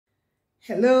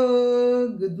Hello,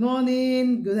 good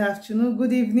morning, good afternoon,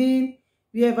 good evening,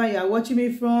 wherever you are watching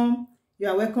me from. You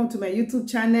are welcome to my YouTube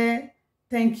channel.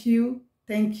 Thank you,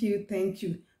 thank you, thank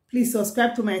you. Please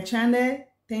subscribe to my channel.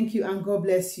 Thank you and God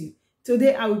bless you.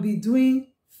 Today I will be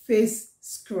doing face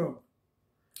scrub.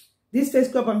 This face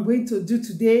scrub I'm going to do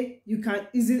today, you can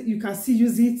still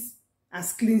use it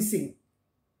as cleansing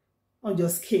on your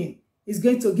skin. It's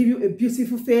going to give you a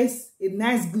beautiful face, a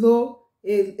nice glow,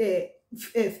 a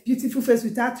beautiful face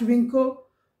without wrinkle,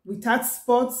 without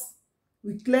spots.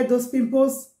 We clear those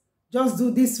pimples. Just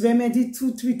do this remedy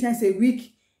 2-3 times a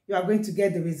week. You are going to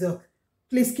get the result.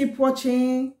 Please keep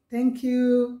watching. Thank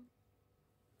you.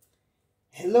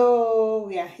 Hello,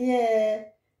 we are here.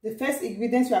 The first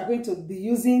ingredient we are going to be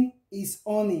using is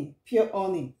honey, pure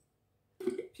honey.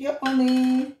 Pure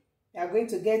honey. We are going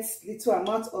to get little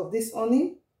amount of this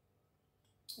honey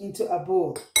into a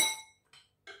bowl.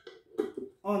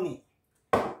 Honey.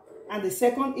 And the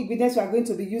second ingredient we are going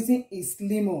to be using is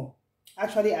lemon.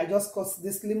 Actually, I just cut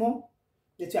this lemon,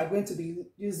 that we are going to be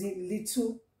using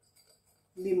little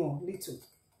lemon, little.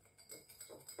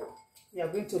 We are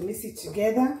going to mix it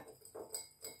together,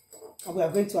 and we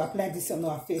are going to apply this on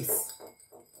our face.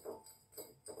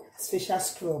 Facial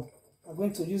scrub. We are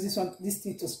going to use this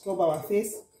thing to scrub our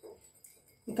face.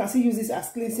 You can still use this as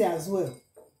cleansing as well.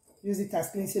 Use it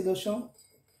as cleansing lotion.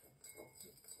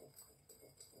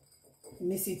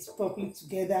 Mix it properly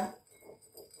together.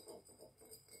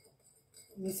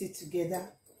 Mix it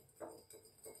together.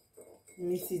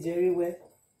 Mix it very well.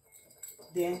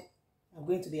 Then I'm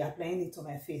going to be applying it on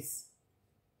my face.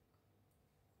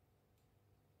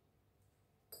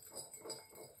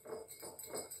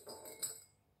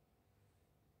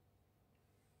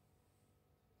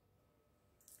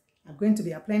 I'm going to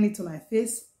be applying it to my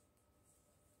face.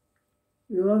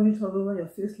 You rub it all over your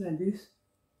face like this.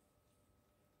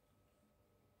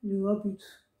 You rub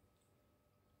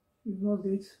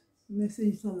it,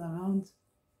 message it all around,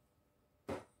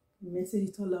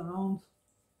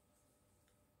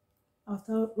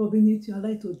 After rubbing it, you allow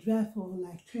it to dry for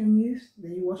like 10 minutes,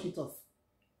 then you wash it off.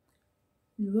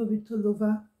 You rub it all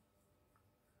over,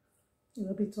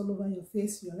 your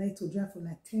face, you allow it to dry for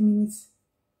like 10 minutes,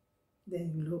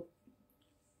 then you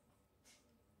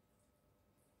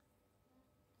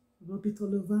rub it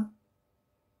all over.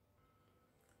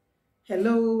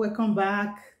 Hello, welcome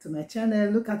back to my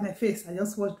channel. Look at my face. I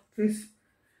just washed the face.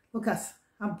 Look at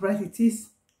how bright it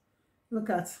is. Look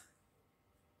at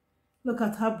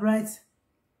how bright.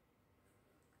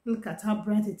 Look at how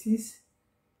bright it is.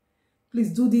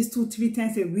 Please do this 2-3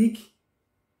 times a week.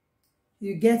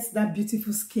 You get that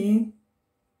beautiful skin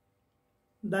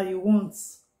that you want.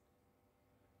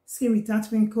 Skin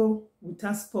without wrinkle,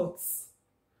 without spots.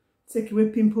 Take away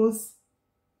pimples.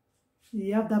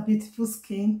 You have that beautiful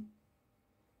skin.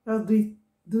 Just do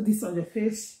this on your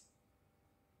face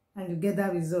and you get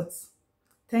that result.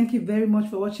 Thank you very much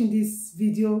for watching this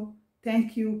video.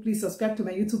 Thank you. Please subscribe to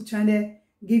my YouTube channel.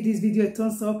 Give this video a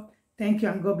thumbs up. Thank you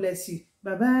and God bless you.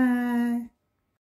 Bye bye.